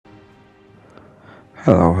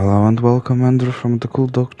Hello and welcome Andrew from the Cool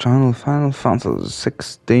Dog channel Final Fantasy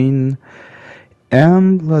XVI,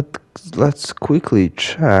 and let's quickly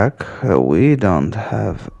check we don't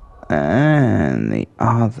have any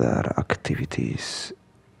other activities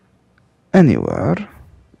anywhere,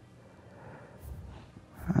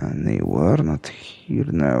 not here,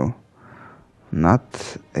 no,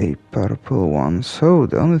 not a purple one, so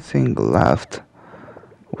the only thing left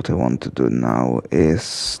what I want to do now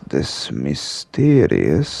is this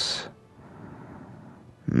mysterious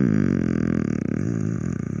the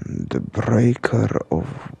Breaker of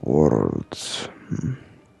Worlds.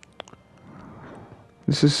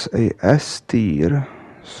 This is a S tier,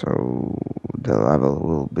 so the level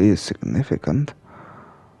will be significant,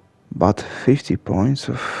 but 50 points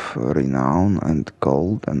of renown and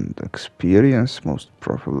gold and experience most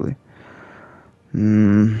probably.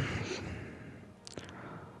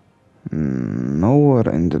 Nowhere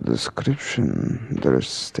in the description there is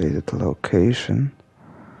stated location,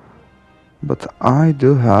 but I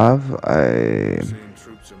do have a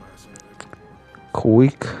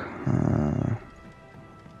quick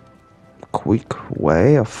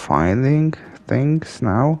way of finding things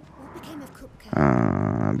now.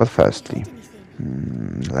 But firstly,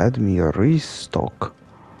 let me restock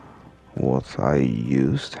what I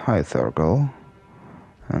used. Hi Thurgle.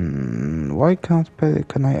 And why can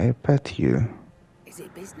I pet you? Is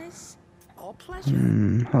it business or pleasure?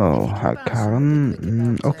 Hello, hi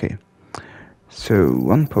Karen. Okay. So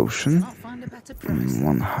one potion,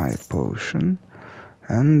 one high potion,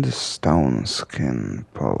 and a stone skin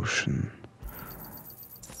potion.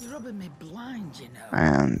 You're rubbing me blind, you know.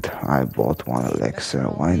 And I bought one elixir,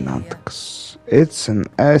 why not? 'Cause it's an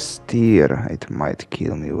S tier, it might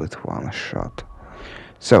kill me with one shot.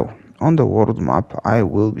 So, on the world map I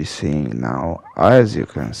will be seeing now, as you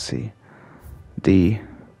can see, the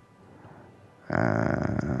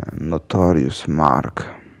notorious mark,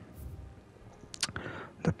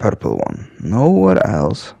 the purple one. Nowhere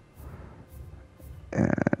else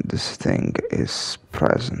this thing is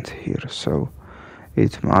present here, so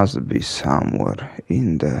it must be somewhere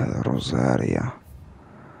in the Rosaria.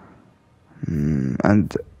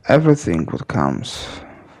 And everything what comes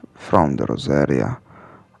from the Rosaria,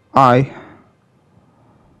 I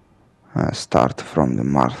start from the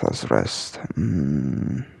Martha's Rest.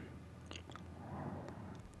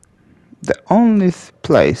 The only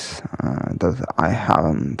place that I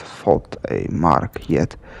haven't fought a mark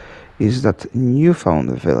yet is that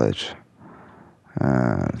newfound village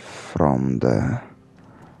from the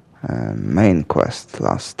main quest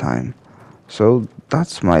last time. So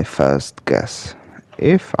that's my first guess.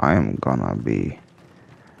 If I'm gonna be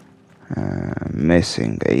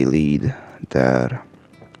missing a lead there,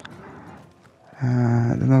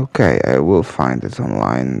 then okay, I will find it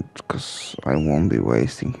online, because I won't be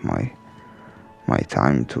wasting my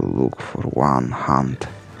time to look for one hunt,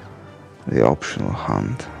 the optional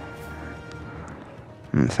hunt.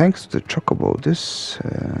 And thanks to the Chocobo, this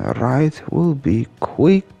ride will be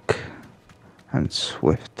quick and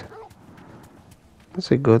swift.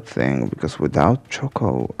 That's a good thing, because without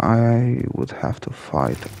Choco I would have to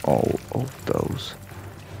fight all of those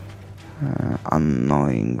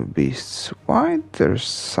annoying beasts. Why there's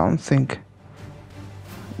something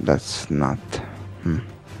that's not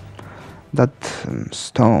that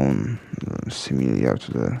stone similar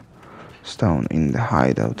to the stone in the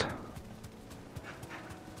hideout.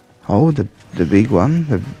 Oh, the big one?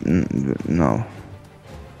 No.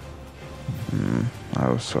 I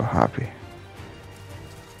was so happy.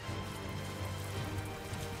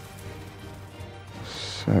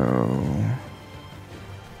 So...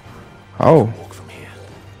 oh,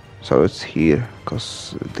 so it's here,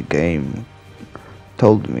 because the game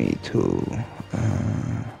told me to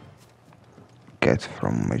get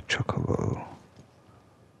from my Chocobo.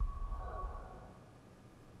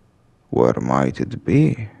 Where might it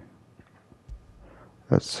be?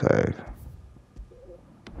 Let's save.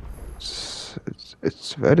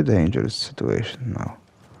 It's very dangerous situation now,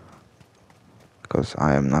 because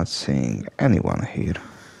I am not seeing anyone here.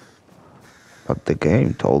 But the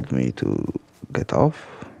game told me to get off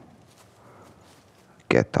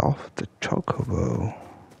the Chocobo.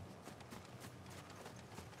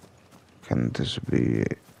 Can this be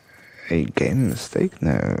a game mistake?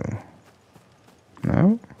 No.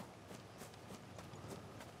 No?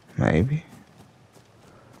 Maybe.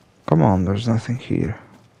 Come on, there's nothing here.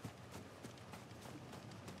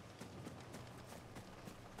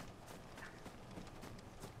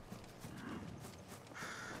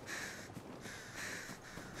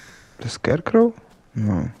 The scarecrow?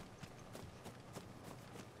 No.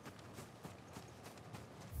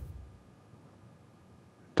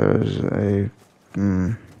 there's a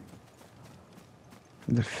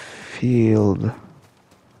the field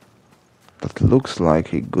that looks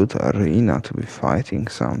like a good arena to be fighting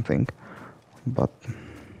something, but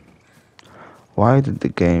why did the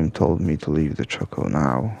game told me to leave the Choco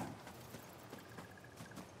now?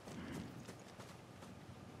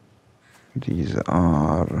 These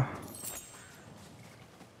are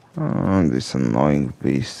these annoying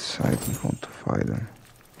beasts. I don't want to fight them.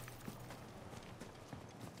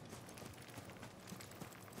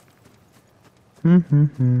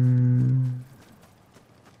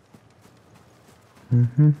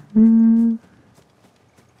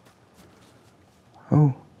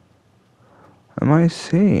 Oh, am I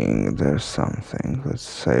seeing there's something? Let's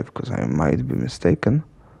save, because I might be mistaken.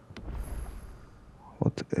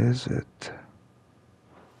 What is it?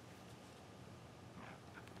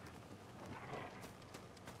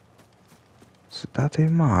 Is that a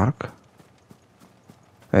mark?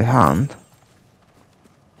 A hand?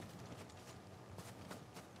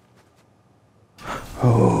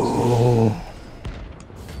 Oh.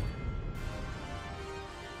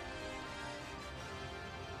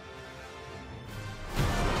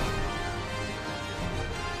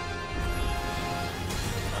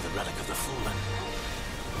 Another relic of the Fallen.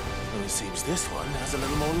 Well, it seems this one has a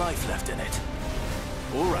little more life left in it.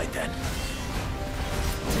 All right then.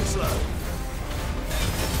 Too slow.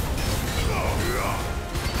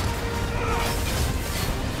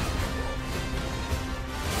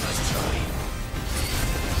 Nice try.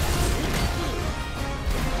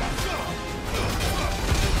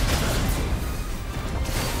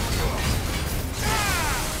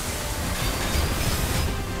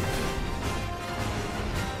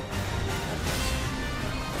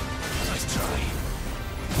 Nice try.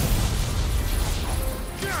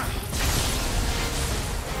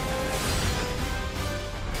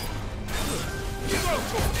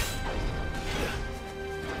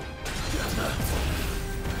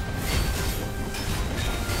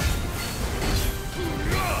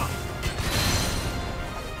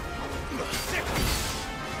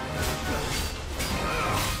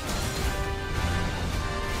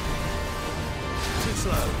 Too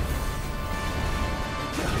slow.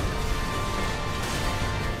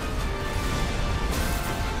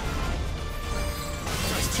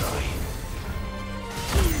 Nice try.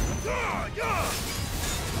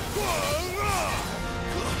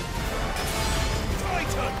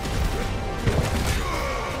 Titan!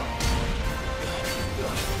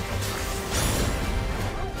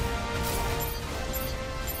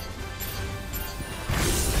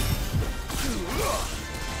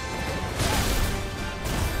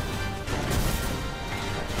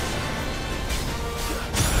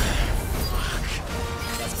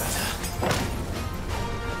 That's better.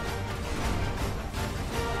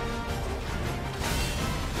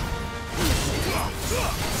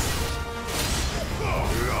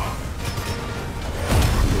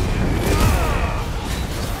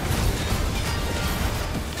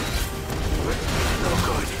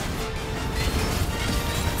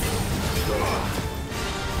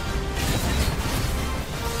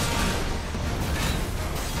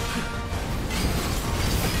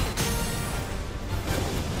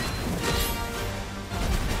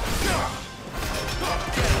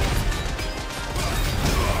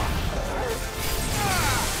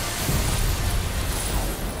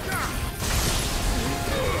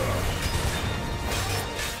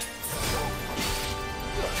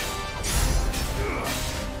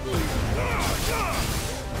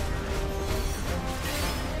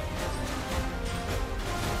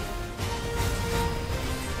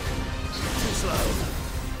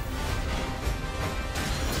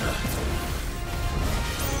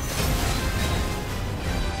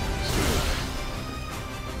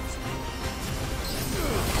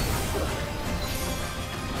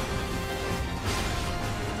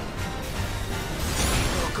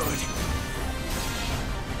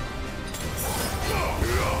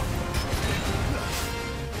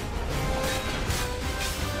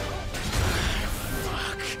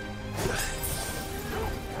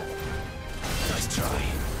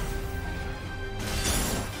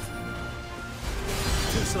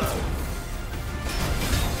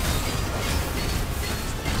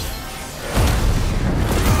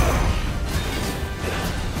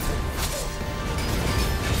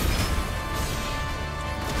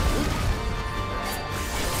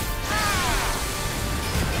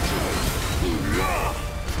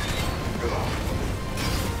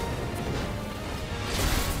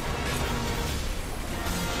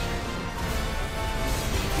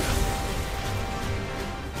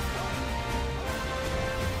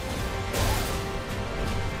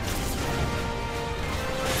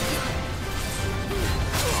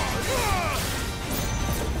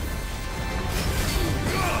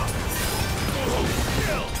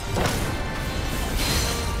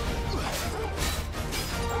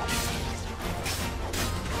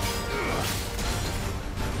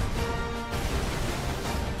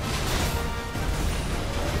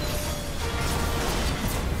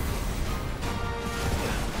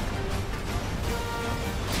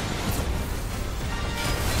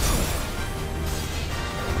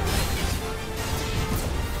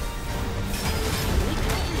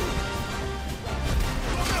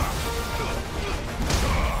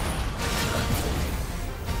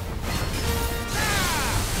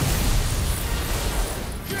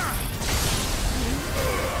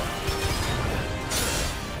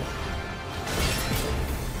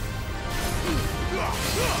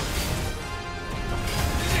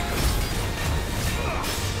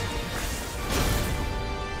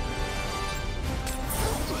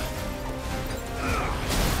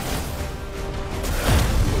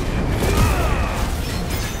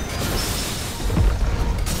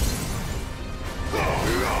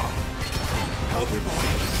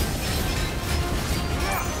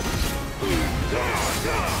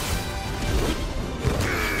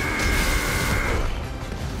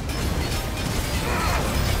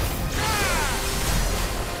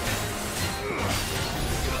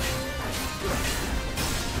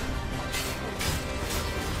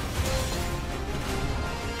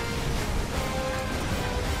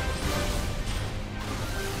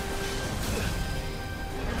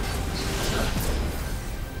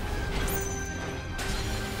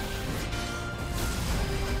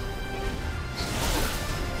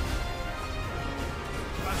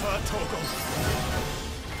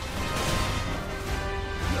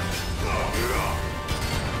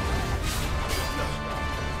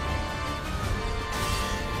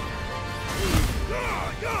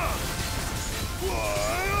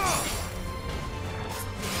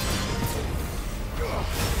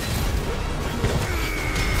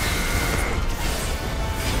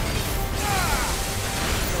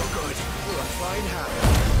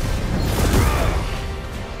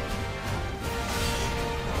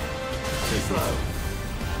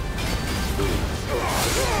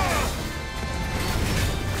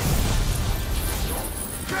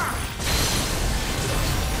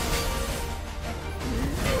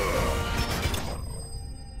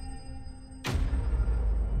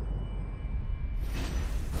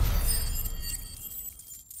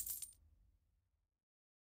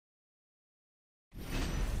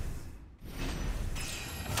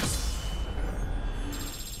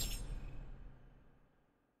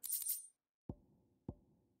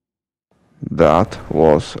 That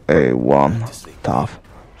was a one tough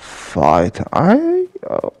fight. I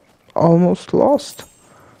almost lost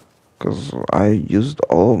because I used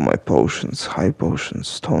all of my potions, high potions,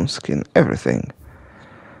 stone skin, everything.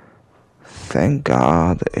 Thank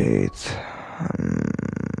God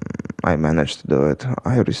I managed to do it.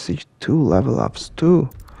 I received 2 level ups too.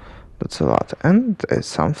 That's a lot. And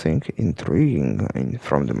something intriguing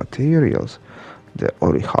from the materials. The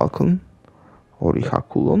Orihaculon,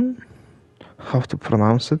 how to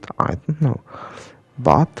pronounce it, I don't know.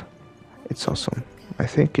 But it's awesome. I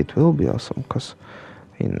think it will be awesome because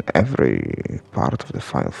in every part of the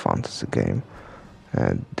Final Fantasy game,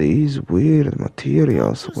 these weird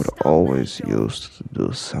materials were always used to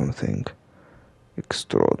do something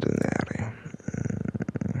extraordinary.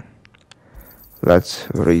 Let's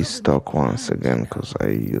restock once again because I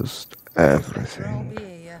used everything.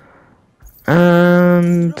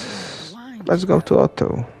 And let's go to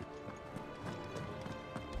Otto.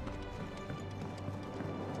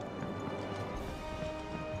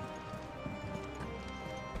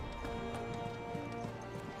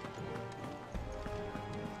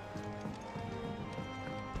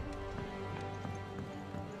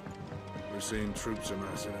 We're seeing troops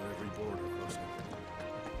amassing at every border crossing.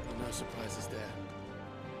 Well, no surprises there.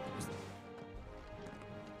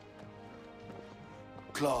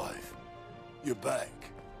 Clive, you're back.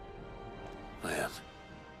 I am.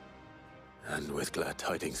 And with glad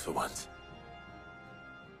tidings for once.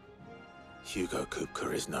 Hugo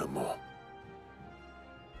Kupka is no more.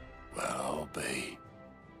 Well, I'll be.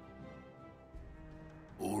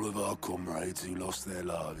 All of our comrades who lost their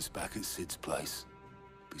lives back at Sid's place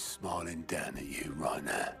be smiling down at you right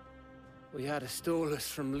now. We had a stolus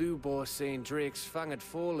from Lubor saying Drake's fang had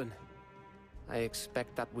fallen. I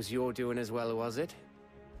expect that was your doing as well, was it?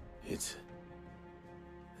 It's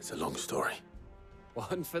a long story.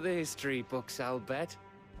 One for the history books, I'll bet.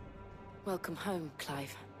 Welcome home,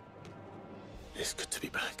 Clive. It's good to be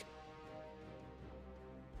back.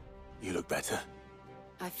 You look better.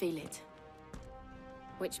 I feel it.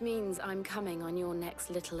 Which means I'm coming on your next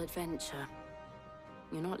little adventure.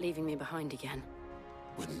 You're not leaving me behind again.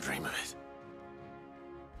 Wouldn't dream of it.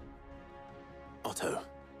 Otto,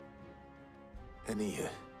 any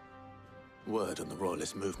word on the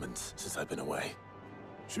Royalist movements since I've been away?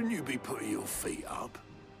 Shouldn't you be putting your feet up?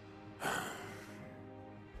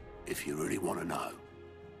 If you really want to know,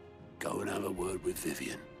 go and have a word with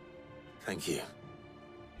Vivian. Thank you.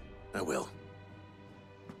 I will.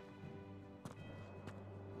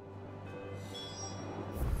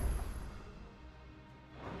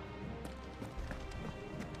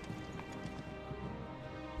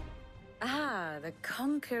 Ah, the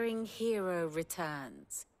conquering hero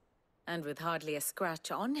returns. And with hardly a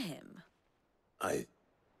scratch on him. I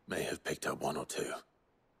may have picked up one or two.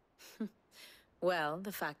 Well,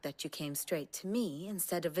 the fact that you came straight to me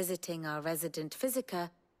instead of visiting our resident physiker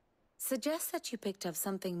suggests that you picked up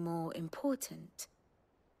something more important.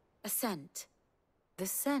 A scent. The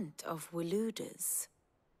scent of Waludas.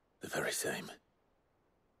 The very same.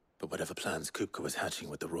 But whatever plans Kupka was hatching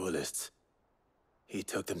with the Royalists, he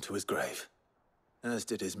took them to his grave. As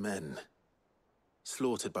did his men.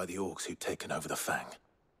 Slaughtered by the orcs who'd taken over the Fang.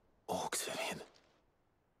 Orcs, Vivian.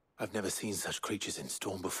 I've never seen such creatures in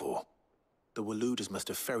Storm before. The Waludas must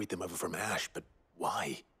have ferried them over from Ash, but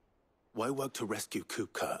why? Why work to rescue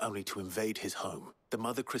Kupka only to invade his home, the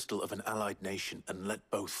mother crystal of an allied nation, and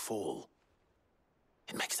let both fall?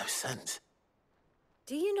 It makes no sense.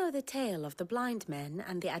 Do you know the tale of the blind men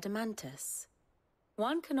and the Adamantus?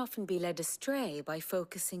 One can often be led astray by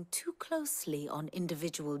focusing too closely on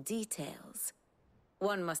individual details.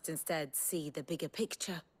 One must instead see the bigger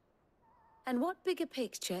picture. And what bigger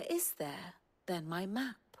picture is there than my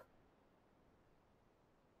map?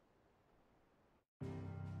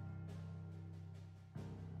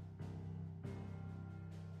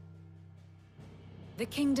 The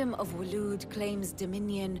Kingdom of Waloed claims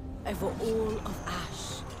dominion over all of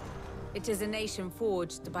Ash. It is a nation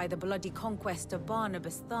forged by the bloody conquest of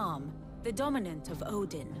Barnabas Tharm, the dominant of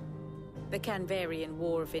Odin. The Canvarian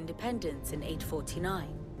War of Independence in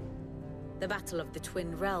 849. The Battle of the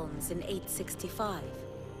Twin Realms in 865.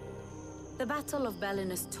 The Battle of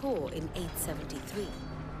Belinus Tor in 873.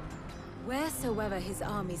 Wheresoever his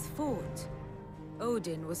armies fought,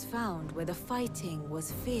 Odin was found where the fighting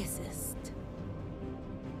was fiercest.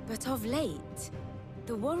 But of late,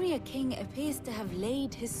 the warrior king appears to have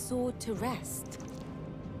laid his sword to rest.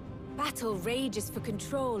 Battle rages for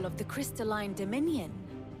control of the crystalline dominion.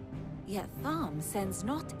 Yet Tharm sends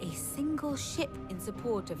not a single ship in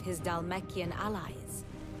support of his Dhalmekian allies.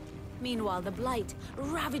 Meanwhile, the Blight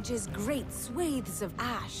ravages great swathes of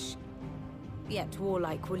Ash. Yet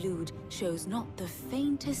warlike Waloed shows not the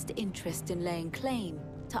faintest interest in laying claim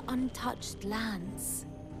to untouched lands.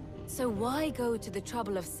 So why go to the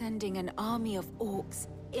trouble of sending an army of orcs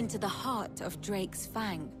into the heart of Drake's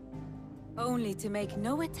Fang, only to make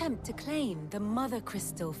no attempt to claim the Mother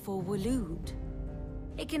Crystal for Waloed?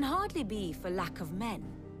 It can hardly be for lack of men.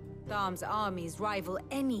 Tharm's armies rival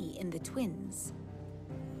any in the Twins.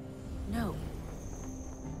 No.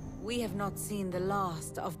 We have not seen the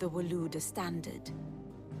last of the Waloed standard.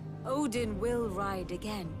 Odin will ride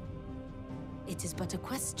again. It is but a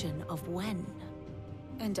question of when.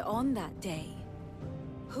 And on that day,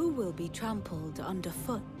 who will be trampled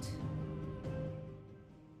underfoot?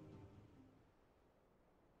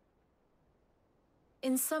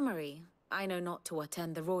 In summary, I know not to what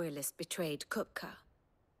end the Royalists betrayed Kupka.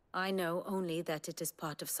 I know only that it is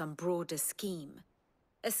part of some broader scheme.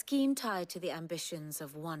 A scheme tied to the ambitions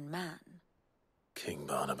of one man. King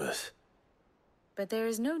Barnabas. But there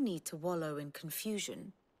is no need to wallow in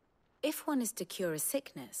confusion. If one is to cure a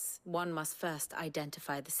sickness, one must first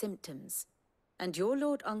identify the symptoms. And your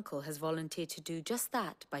Lord Uncle has volunteered to do just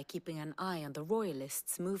that by keeping an eye on the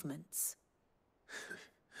Royalists' movements.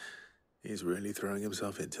 He's really throwing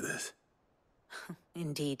himself into this.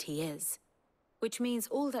 Indeed he is. Which means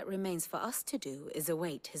all that remains for us to do is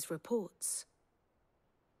await his reports.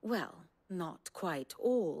 Well, not quite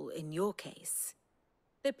all in your case.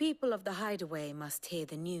 The people of the Hideaway must hear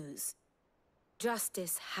the news.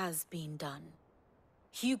 Justice has been done.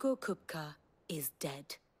 Hugo Kupka is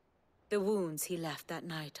dead. The wounds he left that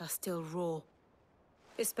night are still raw,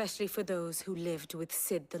 especially for those who lived with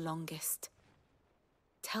Sid the longest.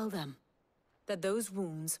 Tell them that those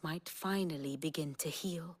wounds might finally begin to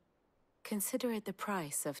heal. Consider it the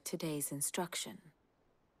price of today's instruction.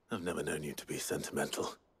 I've never known you to be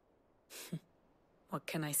sentimental. What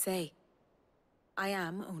can I say? I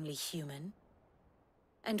am only human.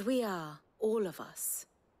 And we are, all of us,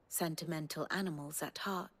 sentimental animals at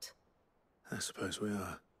heart. I suppose we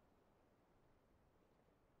are.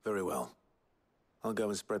 Very well. I'll go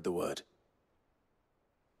and spread the word.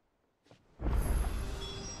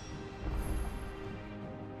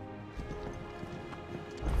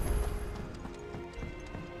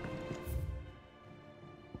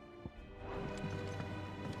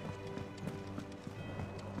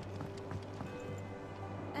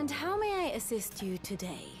 And how may I assist you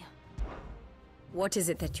today? What is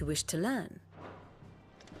it that you wish to learn?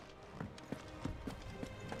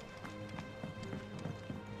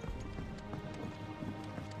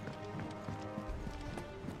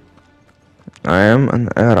 I am an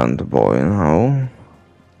errand boy now,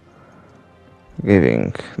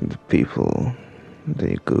 giving the people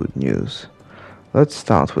the good news. Let's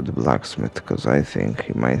start with the blacksmith, because I think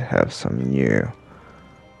he might have some new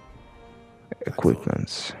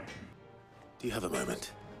equipments. Do you have a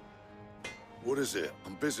moment? What is it?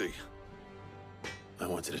 I'm busy. I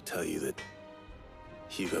wanted to tell you that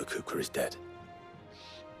Hugo Kupka is dead.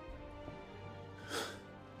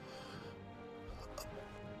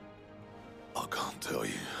 I can't tell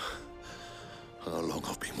you how long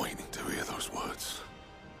I've been waiting to hear those words.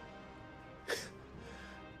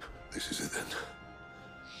 This is it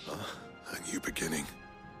then. A new beginning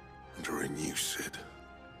under a new Sid.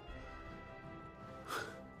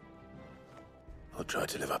 I'll try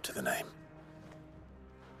to live up to the name.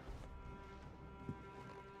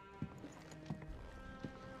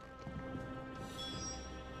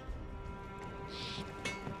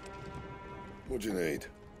 What do you need?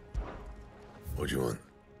 What do you want?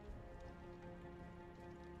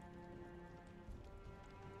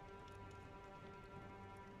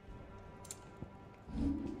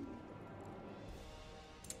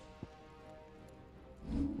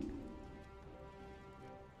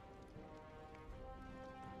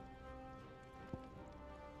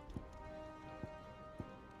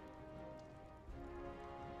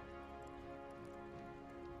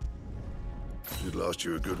 Should last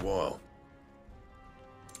you a good while.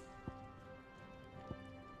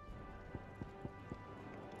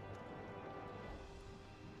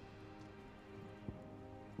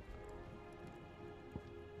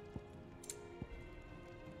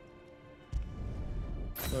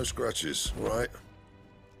 No scratches, all right?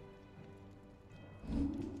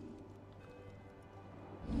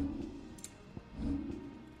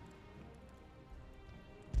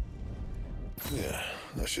 Yeah,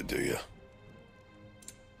 that should do you.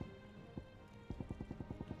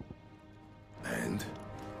 And?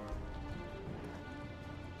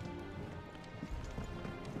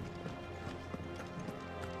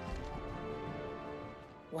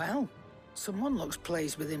 Well, someone looks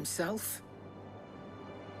pleased with himself.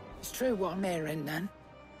 It's true what I'm hearing, then.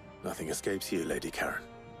 Nothing escapes you, Lady Karen.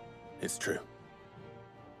 It's true.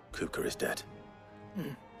 Kupka is dead.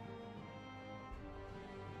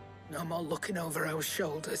 No more looking over our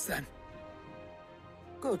shoulders, then.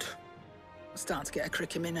 Good. I'm starting to get a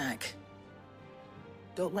crick in my neck.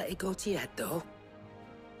 Don't let it go to your head, though.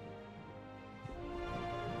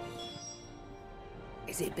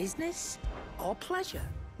 Is it business or pleasure?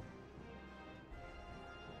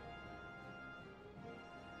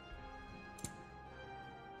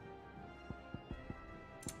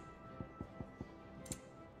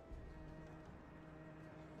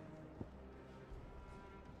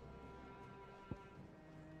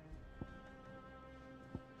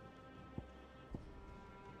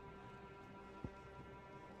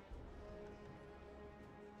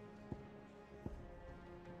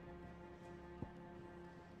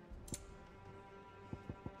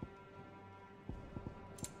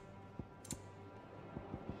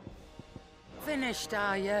 Finished,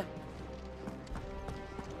 are you?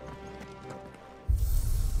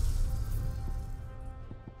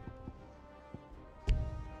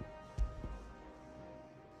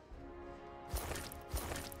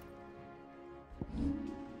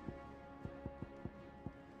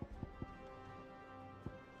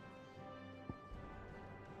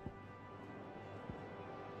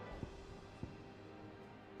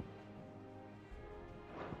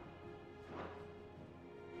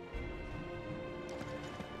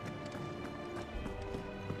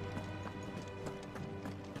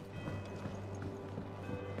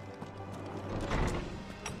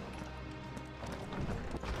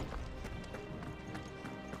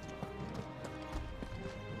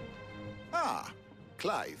 Ah,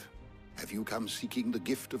 Clive. Have you come seeking the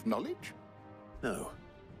gift of knowledge? No.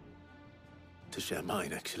 To share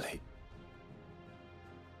mine, actually.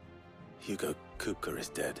 Hugo Kupka is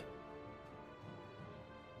dead.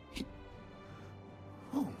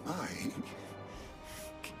 Oh, my.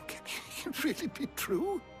 Can it really be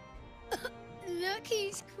true? Look,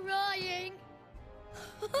 he's crying.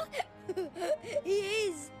 He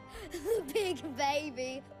is. The big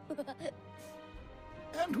baby.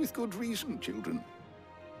 And with good reason, children.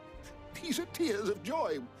 These are tears of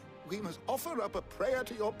joy. We must offer up a prayer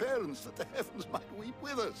to your parents that the heavens might weep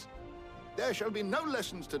with us. There shall be no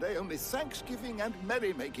lessons today, only thanksgiving and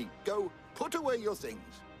merrymaking. Go, put away your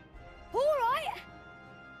things. All right.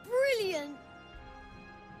 Brilliant.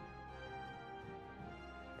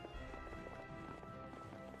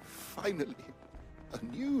 Finally, a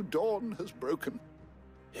new dawn has broken.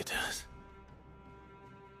 It has.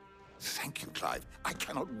 Thank you, Clive. I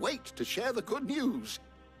cannot wait to share the good news.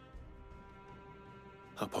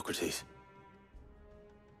 Hippocrates.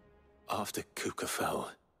 After Kupka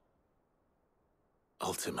fell,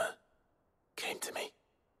 Ultima came to me.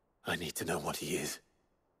 I need to know what he is.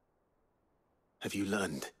 Have you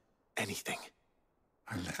learned anything?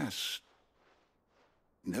 Alas,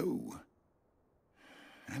 no.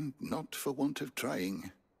 And not for want of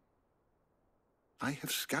trying. I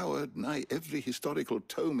have scoured nigh every historical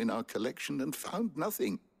tome in our collection and found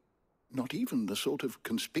nothing. Not even the sort of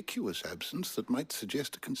conspicuous absence that might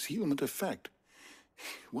suggest a concealment of fact.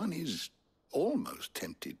 One is almost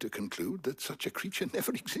tempted to conclude that such a creature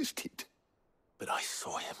never existed. But I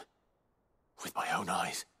saw him. With my own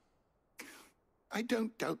eyes. I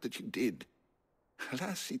don't doubt that you did.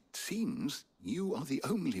 Alas, it seems you are the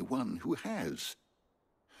only one who has.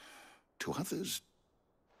 To others,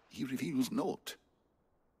 he reveals naught.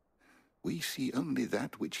 We see only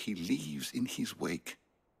that which he leaves in his wake,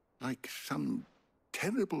 like some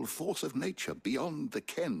terrible force of nature beyond the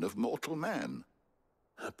ken of mortal man.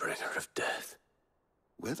 A bringer of death.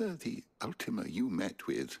 Whether the Ultima you met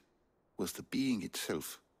with was the being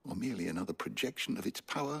itself, or merely another projection of its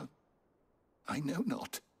power, I know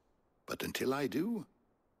not. But until I do,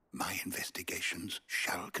 my investigations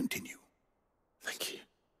shall continue. Thank you.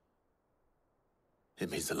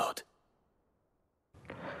 It means a lot.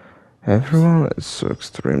 Everyone is so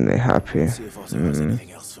extremely happy. See if Otto has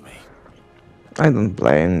anything else for me. I don't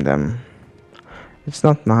blame them. It's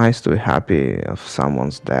not nice to be happy of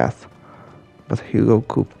someone's death, but Hugo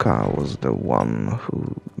Kupka was the one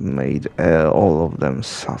who made all of them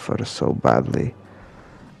suffer so badly.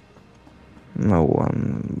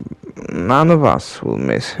 None of us will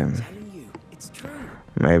miss him.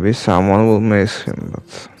 Maybe someone will miss him,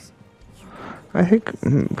 but I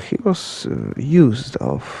think he was used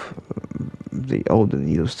of. The Odin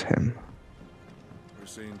used him. We're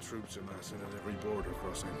seeing troops amassing at every border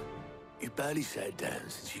crossing. You barely sat down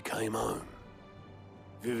since you came home.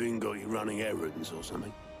 Vivian got you running errands or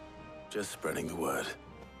something? Just spreading the word.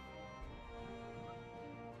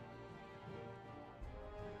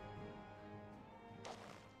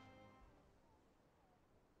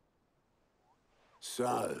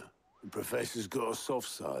 So, the Professor's got a soft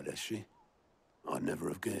side, has she? I'd never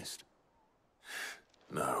have guessed.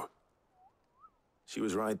 No. She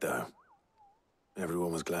was right, though.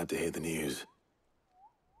 Everyone was glad to hear the news.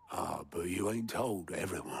 Ah, but you ain't told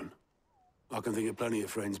everyone. I can think of plenty of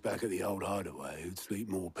friends back at the old hideaway who'd sleep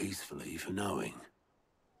more peacefully for knowing.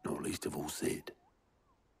 Not least of all Sid.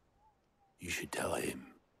 You should tell him.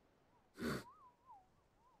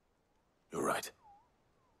 You're right.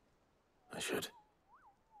 I should.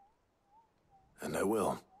 And I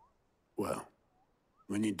will. Well,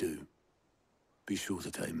 when you do, be sure to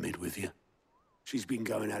take Mid with you. She's been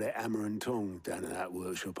going at it hammer and tongs down in that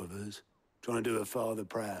workshop of hers, trying to do her father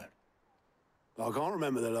proud. But I can't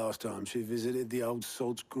remember the last time she visited the old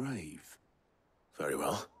sod's grave. Very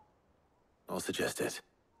well. I'll suggest it.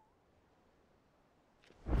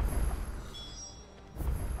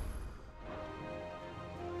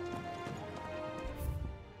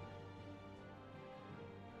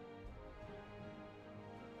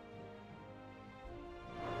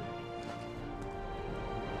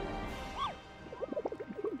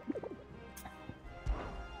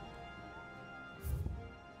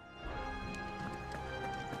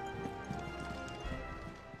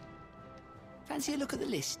 Fancy a look at the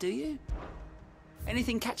list, do you?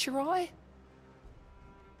 Anything catch your eye?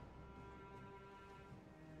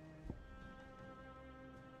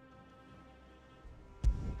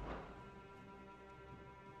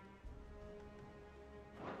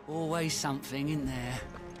 Always something in there.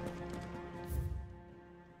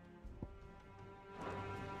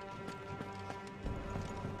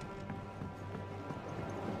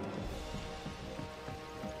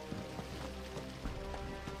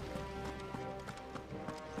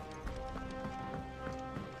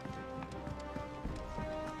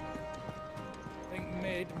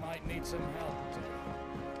 Might need some help.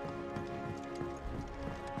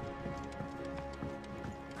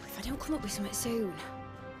 If I don't come up with something soon.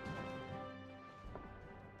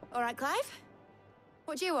 All right, Clive?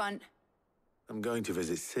 What do you want? I'm going to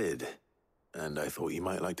visit Sid, and I thought you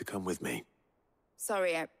might like to come with me.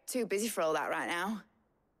 Sorry, I'm too busy for all that right now.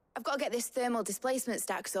 I've got to get this thermal displacement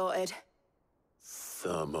stack sorted.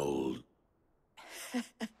 Thermal...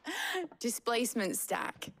 Displacement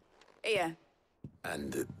stack. Here.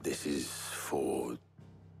 And this is for...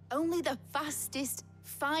 Only the fastest,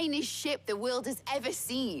 finest ship the world has ever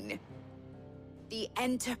seen. The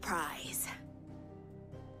Enterprise.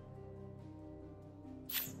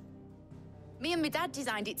 Me and my dad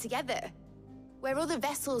designed it together. Where other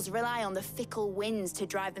vessels rely on the fickle winds to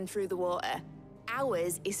drive them through the water,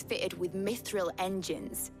 ours is fitted with mithril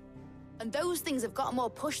engines. And those things have got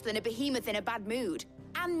more push than a behemoth in a bad mood,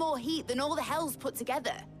 and more heat than all the hells put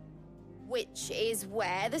together. Which is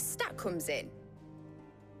where the stack comes in.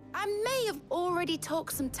 I may have already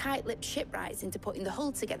talked some tight-lipped shipwrights into putting the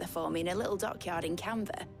hull together for me in a little dockyard in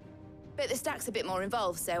Canva. But the stack's a bit more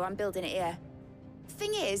involved, so I'm building it here.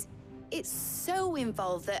 Thing is, it's so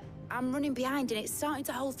involved that I'm running behind and it's starting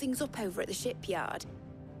to hold things up over at the shipyard.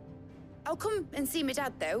 I'll come and see my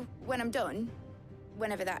dad, though, when I'm done.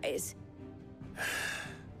 Whenever that is.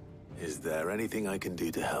 Is there anything I can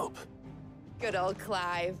do to help? Good old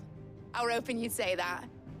Clive. I was hoping you'd say that.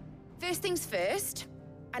 First things first,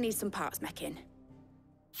 I need some parts meching.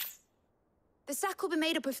 The stack will be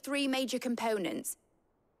made up of 3 major components.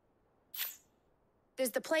 There's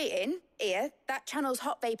the plating, here, that channels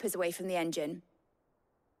hot vapors away from the engine.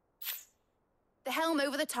 The helm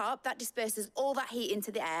over the top, that disperses all that heat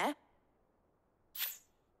into the air.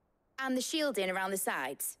 And the shielding around the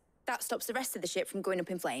sides. That stops the rest of the ship from going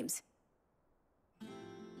up in flames.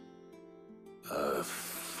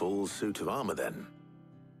 Full suit of armor, then.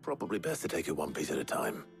 Probably best to take it one piece at a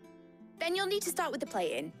time. Then you'll need to start with the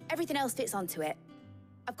plating. Everything else fits onto it.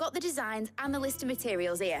 I've got the designs and the list of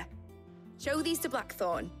materials here. Show these to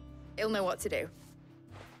Blackthorn. He'll know what to do.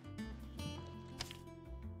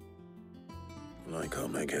 I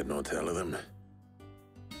can't make head nor tail of them.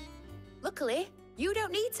 Luckily, you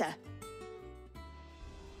don't need to.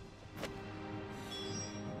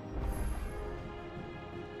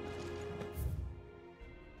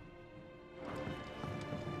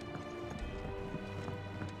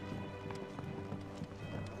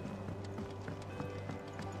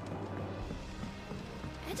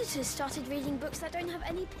 Editors started reading books that don't have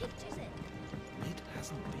any pictures in. It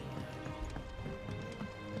hasn't been.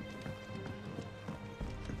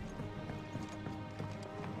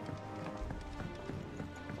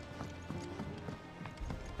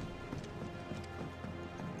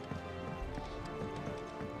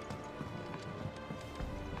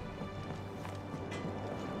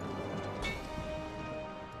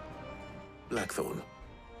 Blackthorn,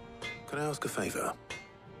 can I ask a favor?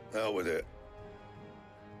 Hell with it.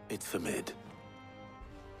 It's for Mid.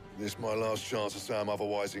 This my last chance to say I'm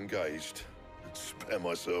otherwise engaged. Spare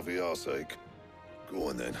myself the arseache. Go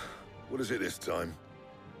on then. What is it this time?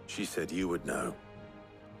 She said you would know.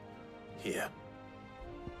 Here.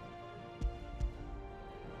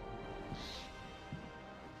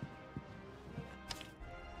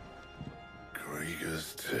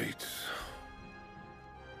 Krieger's Tates.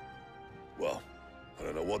 Well, I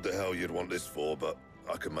don't know what the hell you'd want this for, but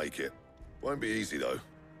I can make it. Won't be easy though.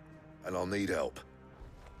 And I'll need help.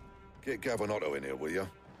 Get Gav and Otto in here, will you?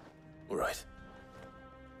 All right.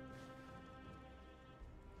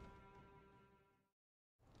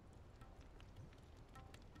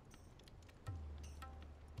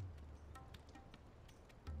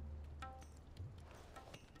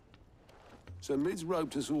 So Mid's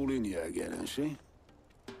roped us all in here again, has she?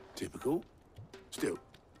 Typical. Still,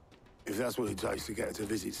 if that's what it takes to get her to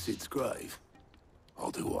visit Sid's grave, I'll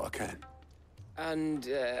do what I can. And,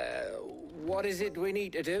 what is it we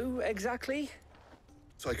need to do, exactly?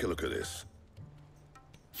 Take a look at this.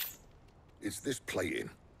 It's this plating.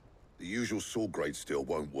 The usual sword-grade steel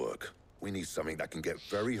won't work. We need something that can get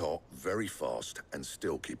very hot, very fast, and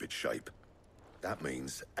still keep its shape. That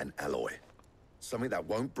means an alloy. Something that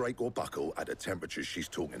won't break or buckle at the temperatures she's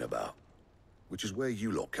talking about. Which is where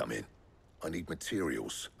you lot come in. I need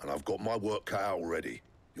materials, and I've got my work cut out already.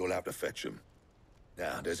 You'll have to fetch them.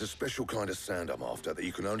 Now, there's a special kind of sand I'm after that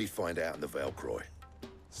you can only find out in the Valcroy.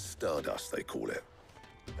 Stardust, they call it.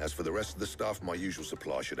 As for the rest of the stuff, my usual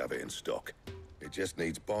supply should have it in stock. It just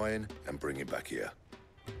needs buying and bringing back here.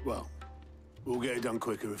 Well, we'll get it done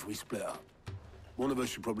quicker if we split up. One of us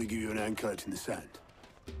should probably give you an hand collecting the sand.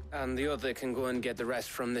 And the other can go and get the rest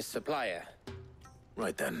from this supplier.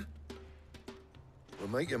 Right then. Well,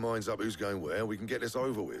 make your minds up who's going where, we can get this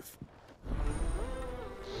over with.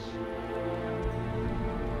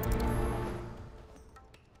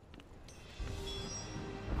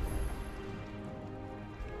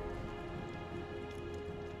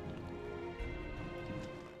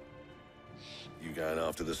 You going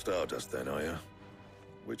after the Stardust then, are you?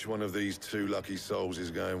 Which one of these two lucky souls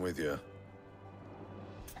is going with you?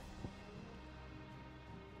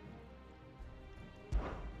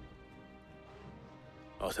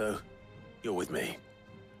 Otto, you're with me.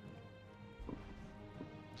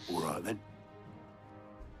 All right, then.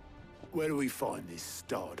 Where do we find this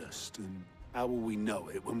Stardust, and how will we know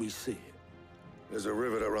it when we see it? There's a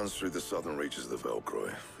river that runs through the southern reaches of the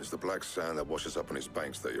Valcroy. It's the black sand that washes up on its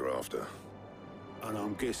banks that you're after. And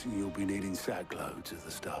I'm guessing you'll be needing sack loads of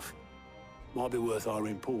the stuff. Might be worth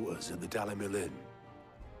hiring porters at the Dalimil Inn.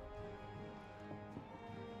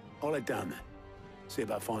 I'll head down there. See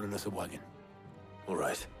about finding us a wagon. All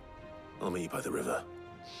right. I'll meet you by the river.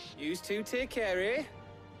 You two take care, eh?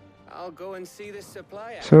 I'll go and see this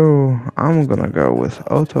supplier. So I'm gonna go with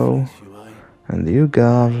Otto, and you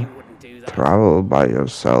Gav, travel by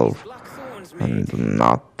yourself and do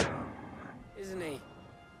not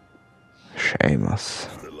shame us.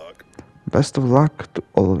 Best of luck to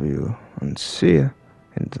all of you, and see you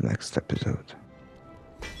in the next episode.